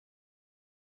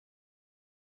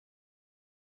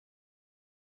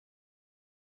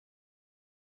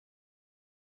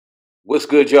What's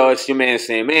good, y'all? It's your man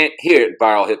SamAnt here at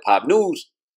Viral Hip Hop News.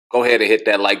 Go ahead and hit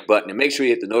that like button and make sure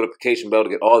you hit the notification bell to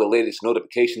get all the latest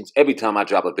notifications every time I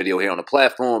drop a video here on the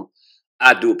platform.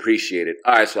 I do appreciate it.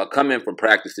 All right, so I come in from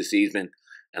practice this evening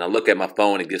and I look at my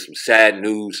phone and get some sad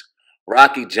news.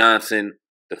 Rocky Johnson,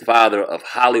 the father of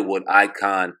Hollywood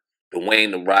icon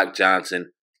Dwayne "The Rock"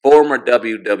 Johnson, former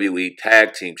WWE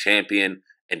Tag Team Champion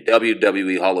and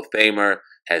WWE Hall of Famer,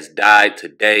 has died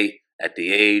today at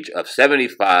the age of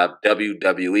 75,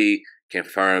 WWE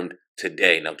confirmed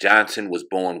today. Now, Johnson was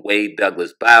born Wade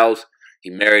Douglas Bowes. He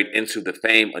married into the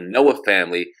fame Anoa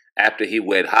family after he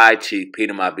wed High Chief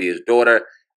Peter Maivia's daughter,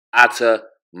 Ata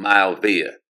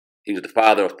Maivia. He was the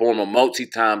father of former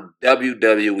multi-time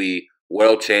WWE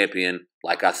World Champion,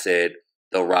 like I said,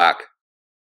 The Rock,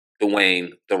 Dwayne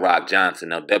 "The Rock" Johnson.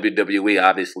 Now, WWE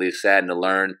obviously is saddened to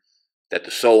learn that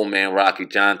the soul man, Rocky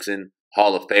Johnson,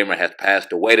 Hall of Famer, has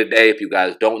passed away today. If you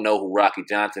guys don't know who Rocky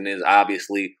Johnson is,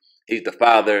 obviously he's the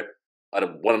father of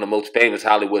one of the most famous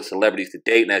Hollywood celebrities to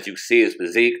date. And as you see his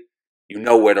physique, you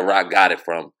know where The Rock got it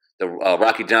from.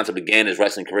 Rocky Johnson began his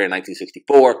wrestling career in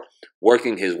 1964,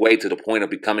 working his way to the point of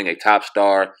becoming a top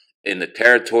star in the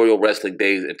territorial wrestling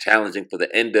days and challenging for the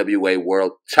NWA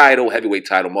World title, heavyweight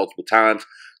title, multiple times,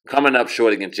 coming up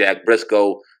short against Jack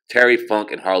Briscoe, Terry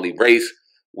Funk, and Harley Race.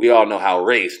 We all know how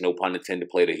race, no pun intended,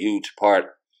 played a huge part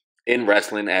in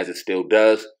wrestling, as it still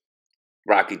does.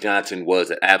 Rocky Johnson was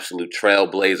an absolute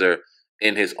trailblazer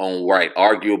in his own right.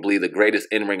 Arguably the greatest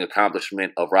in-ring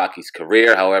accomplishment of Rocky's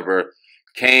career, however,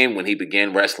 came when he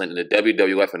began wrestling in the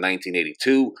WWF in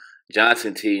 1982.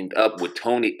 Johnson teamed up with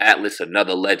Tony Atlas,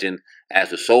 another legend, as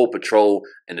the Soul Patrol,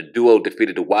 and the duo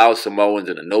defeated the Wild Samoans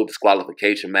in a no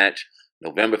disqualification match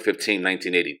November 15,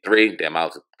 1983. Damn, I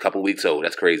was a couple weeks old.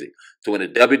 That's crazy. To win the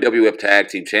WWF Tag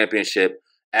Team Championship,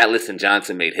 Atlas and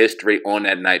Johnson made history on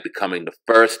that night, becoming the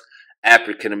first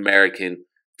African-American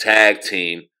tag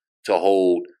team to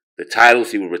hold the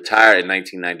titles. He would retire in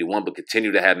 1991, but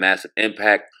continued to have massive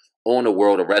impact on the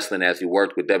world of wrestling as he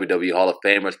worked with WWE Hall of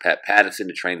Famers Pat Patterson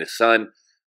to train his son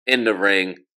in the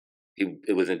ring. He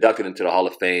was inducted into the Hall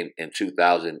of Fame in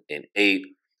 2008.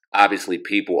 Obviously,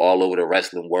 people all over the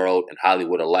wrestling world and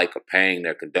Hollywood alike are paying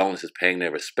their condolences, paying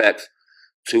their respects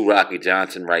to Rocky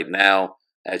Johnson right now.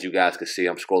 As you guys can see,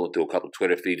 I'm scrolling through a couple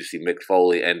Twitter feeds. You see Mick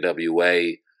Foley,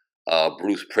 NWA,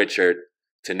 Bruce Pritchard,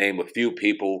 to name a few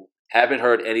people. Haven't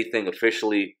heard anything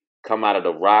officially come out of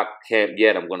the Rock camp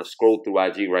yet. I'm going to scroll through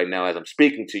IG right now as I'm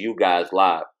speaking to you guys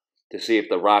live to see if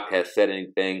The Rock has said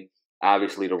anything.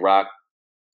 Obviously, The Rock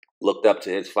looked up to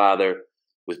his father,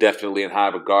 was definitely in high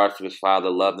regards to his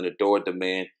father, loved and adored the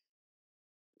man.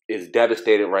 Is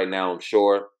devastated right now, I'm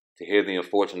sure, to hear the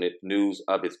unfortunate news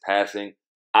of his passing.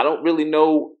 I don't really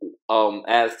know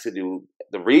as to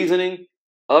the reasoning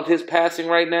of his passing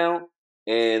right now.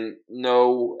 And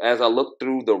no, as I look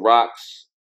through The Rock's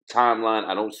timeline,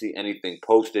 I don't see anything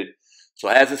posted. So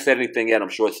it hasn't said anything yet. I'm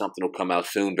sure something will come out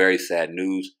soon. Very sad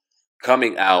news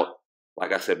coming out.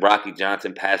 Like I said, Rocky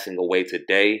Johnson passing away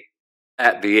today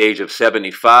at the age of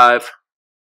 75.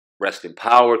 Rest in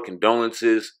power.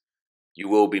 Condolences. You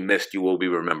will be missed. You will be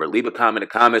remembered. Leave a comment in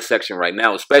the comment section right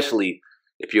now, especially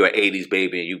if you're an 80s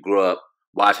baby and you grew up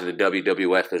watching the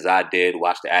WWF as I did,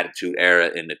 watched the Attitude Era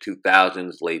in the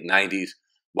 2000s, late 90s,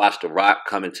 watched The Rock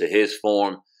come into his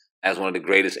form as one of the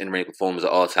greatest in-ring performers of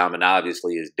all time, and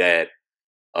obviously his dad,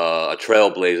 a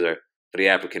trailblazer for the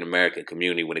African-American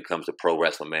community when it comes to pro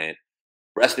wrestling, man.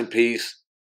 Rest in peace.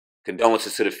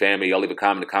 Condolences to the family. Y'all leave a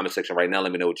comment in the comment section right now.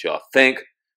 Let me know what y'all think.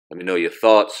 Let me know your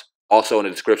thoughts. Also, in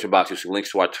the description box, you'll see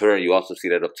links to our Twitter, and you also see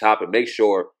that up top. And make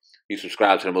sure you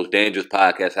subscribe to the most dangerous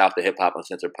podcast out there, Hip Hop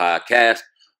Uncensored Podcast.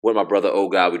 With my brother, Oh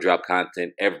God, we drop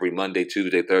content every Monday,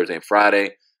 Tuesday, Thursday, and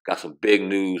Friday. Got some big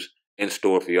news in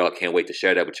store for y'all. Can't wait to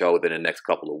share that with y'all within the next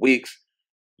couple of weeks.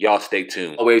 Y'all stay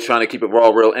tuned. Always trying to keep it raw,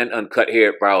 real, and uncut here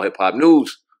at Viral Hip Hop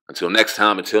News. Until next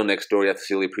time, until next story, I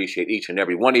sincerely appreciate each and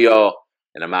every one of y'all.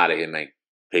 And I'm out of here, man.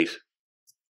 Peace.